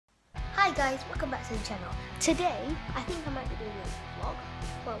Hi guys, welcome back to the channel. Today, I think I might be doing a vlog.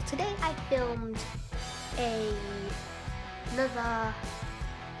 Well, today I filmed another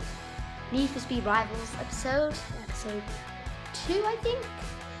Need for Speed Rivals episode. Episode 2, I think,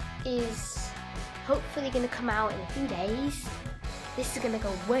 is hopefully going to come out in a few days. This is going to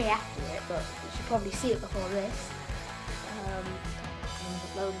go way after it, but you should probably see it before this.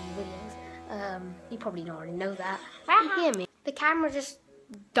 Loading videos. You probably already know that. Can you hear me? The camera just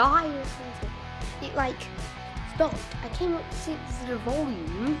died or something. It like stopped. I came up to see the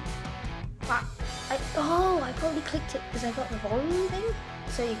volume, but I probably clicked it because I got the volume thing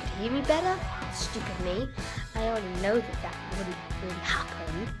so you could hear me better. Stupid me. I already know that wouldn't really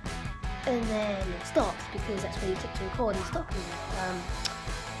happen. And then it stops because that's when you click to record and stop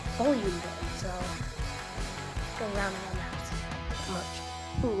volume button. So go round and round the house that much.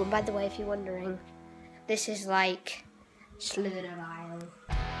 Ooh, and by the way, if you're wondering, this is like Slither Isle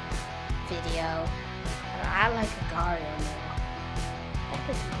video. I like a Gario more. I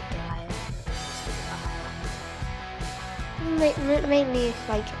could Slither Isle. Mainly it's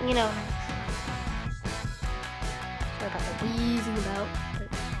like, you know, sorry about the wheezing about, but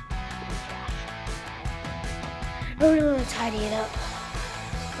it's trash. I really want to tidy it up,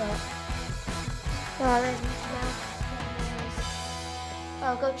 but oh, there's Mickey Mouse.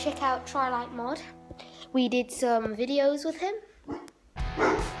 Oh, go check out Twilight Mod. We did some videos with him.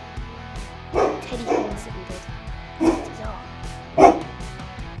 Teddy things that we did.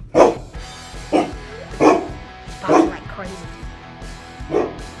 He's barking like crazy.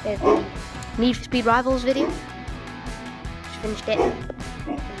 There's the Need for Speed Rivals video. Just finished it.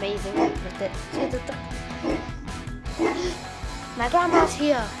 Amazing. Loved it. My grandma's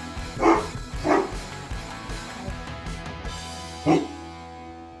here.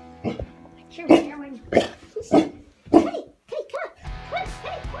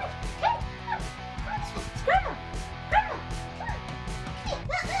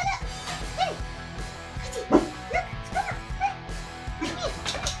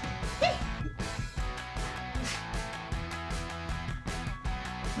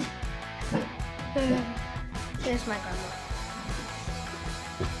 There's my grandma.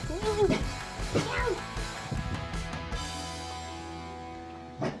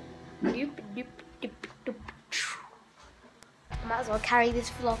 I might as well carry this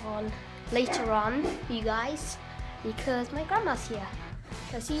vlog on later on, you guys, because my grandma's here.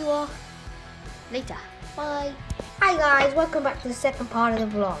 I'll see you all later. Bye. Hi guys, welcome back to the second part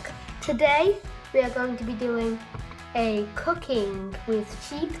of the vlog. Today we are going to be doing a cooking with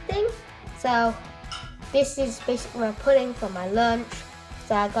Chief thing. So this is basically my pudding for my lunch.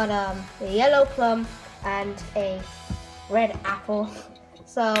 So I got a yellow plum and a red apple.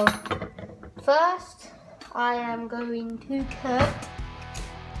 So first I am going to cut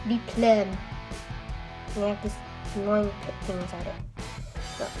the plum. We have this annoying thing inside it.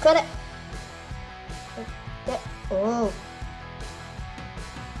 So cut it. Oh,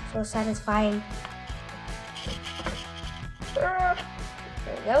 so satisfying. There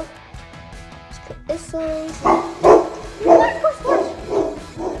we go. Let's cut this side.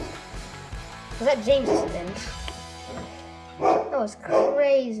 Was that James's then? That was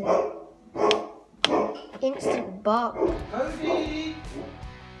crazy. Instant bark.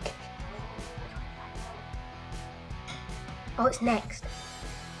 Oh, it's next.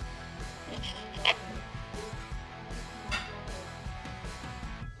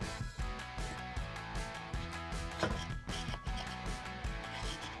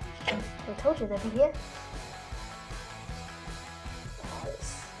 I told you they'd be here. Oh,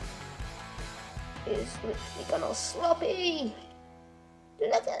 this is literally gonna sloppy.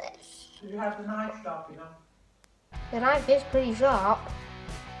 Look at this. Do you have the knife sharp enough? The knife is pretty sharp.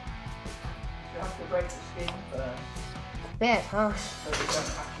 You have to break the skin first. Yes, huh? So you don't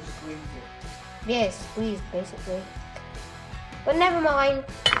have to squeeze it. Yes, squeezed basically. But never mind.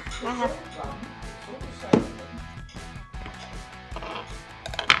 I have. It's all the same thing.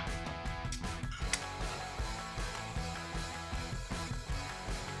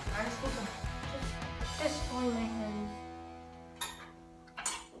 Just on my hands.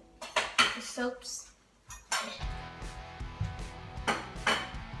 The soaps.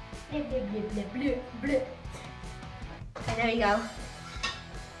 Blip, blip, blip, blip, blip, blip. And there you go.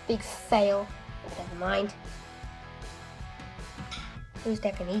 Big fail. Never mind. At least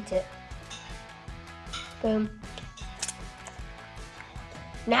I can eat it. Boom.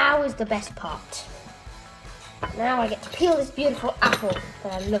 Now is the best part. Now I get to peel this beautiful apple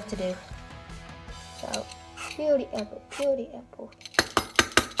that I love to do. So, peel the apple, peel the apple.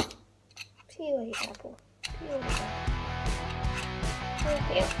 Peel the apple, peel the apple.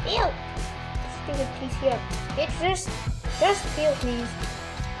 Peel, peel. Stupid piece here. Bitch, just peel, please.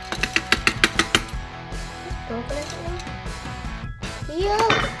 Just broken or something. Peel.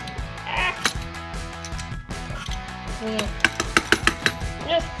 Ah. Yeah.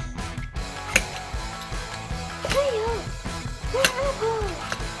 Just peel. Apple.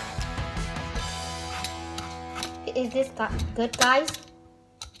 Is this good, guys?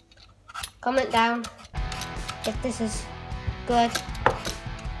 Comment down if this is good.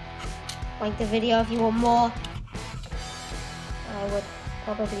 Like the video if you want more. I would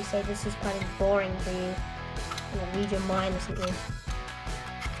probably say this is kind of boring for you. Read your mind or something.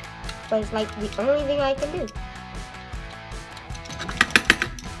 But it's like the only thing I can do.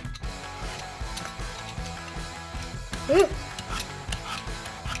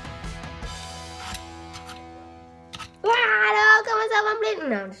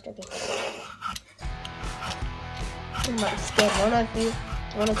 No, I'm just joking. I might have scared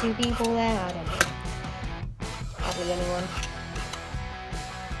one or two people there. I don't know. Probably anyone.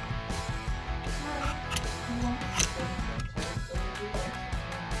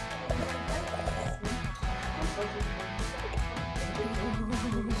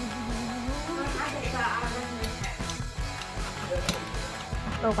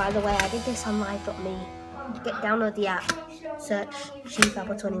 Oh, by the way, I did this on live.me. Download the app, search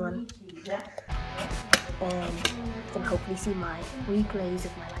ChiefVlogs21, and you can hopefully see my replays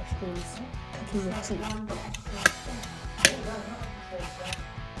of my live streams cooking with Chief.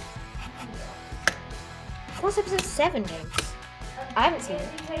 What's episode 7, James? I haven't seen it.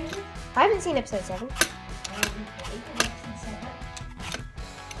 I haven't seen episode 7.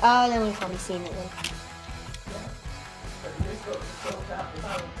 Oh, then we've probably seen it then.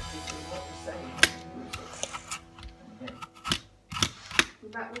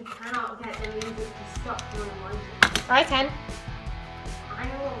 But we cannot get the music to stop doing one. I can. I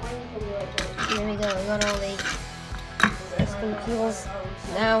know what way you can do it, George. Here we go, we got all the spin peels.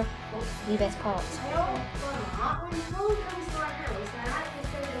 Now, the best parts.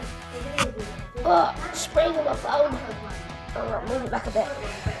 Oh, spraying on my phone. Oh, move it back a bit.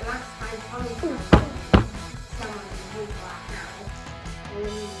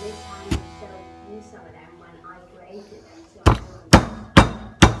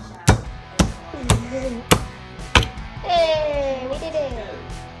 Hey, we did it!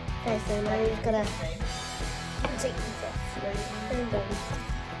 Okay, so now we're just gonna take these off. And then...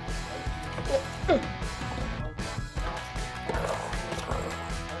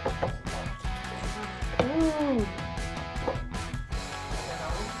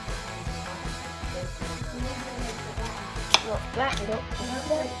 Not that, we don't need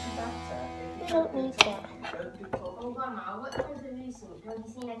that. We don't need that. Oh, Grandma, what time's the recent? Have you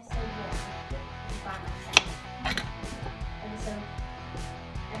seen episode 1?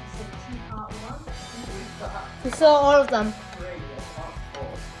 Episode 2, part 1? We saw all of them.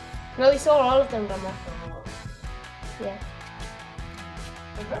 No, we saw all of them, Grandma. Yeah.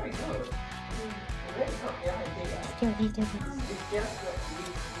 They're very good. They really got the idea. Still, It's just that you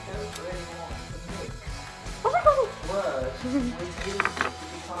don't really want to mix words with music if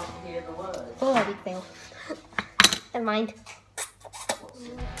you can't hear the words. Oh, big fail. Never mind.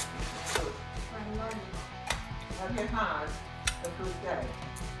 Have you had a good day?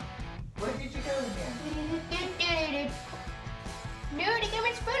 Where did you go again? No, the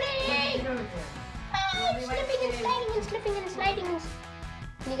camera's Where did you funny! go again? Slipping and sliding and slipping and sliding.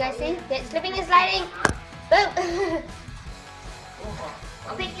 Can you guys see? Yeah, slipping and sliding. Boom!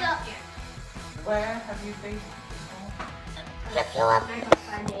 I'll pick you up. Where have you been? Flip you up.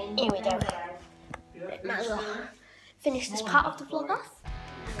 Here we go. Might as well finish this part of the vlog off.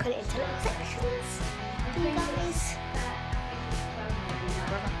 Cut it into little sections. You guys.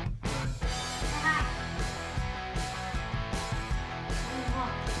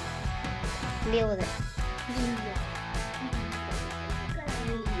 Deal with it.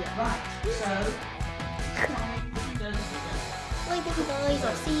 Right, so... Bye guys,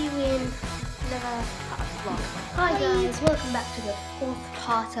 I'll see you in another part of the vlog. Hi guys, welcome back to the 4th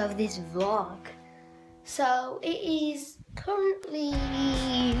part of this vlog. So it is currently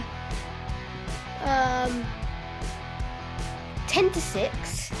 10 to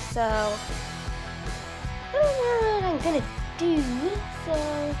 6, so I don't know what I'm gonna do, so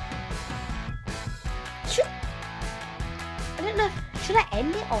I don't know, should I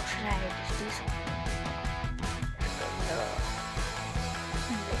end it or should I just do something?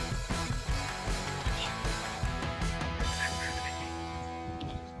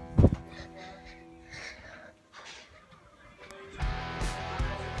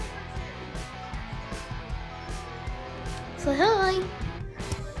 So hi!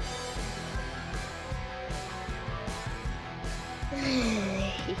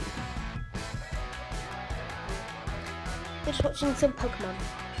 We're just watching some Pokemon.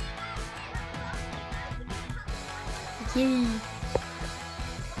 Yay!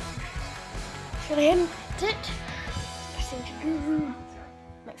 Should I end it? Best thing to do.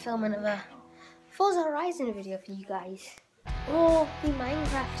 Might film another Forza Horizon video for you guys. Or the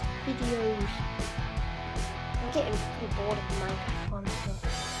Minecraft videos. I'm getting pretty bored of the Minecraft ones. So.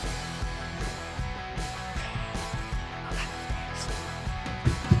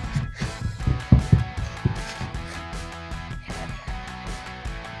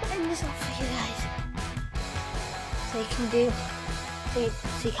 End this off for you guys. So you can do, so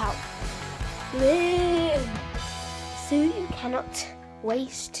you can't live. So you cannot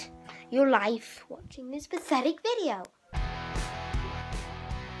waste your life watching this pathetic video.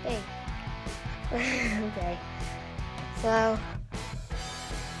 Hey. Okay. So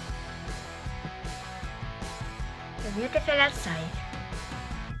the beautiful outside.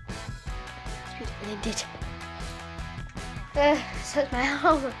 It's beautiful indeed. So it's my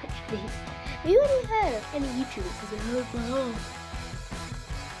home actually. Have you ever heard of any YouTubers who say, oh, my home?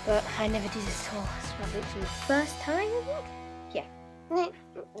 But I never did this at all. It's probably the first time, I think. Yeah.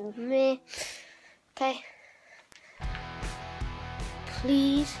 Meh. Okay.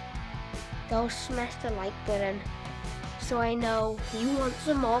 Please go smash the like button so I know you want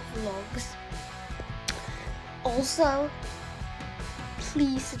some more vlogs. Also,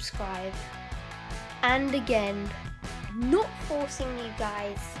 please subscribe. And again, not forcing you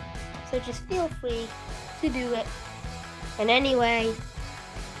guys, so just feel free to do it. And anyway, you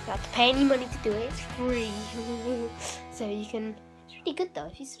don't have to pay any money to do it, it's free. So you can, it's really good though,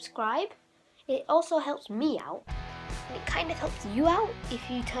 if you subscribe, it also helps me out. And it kind of helps you out if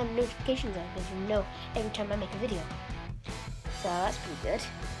you turn notifications on, because you know every time I make a video. So that's pretty good.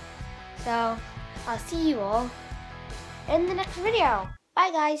 So I'll see you all in the next video.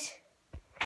 Bye guys.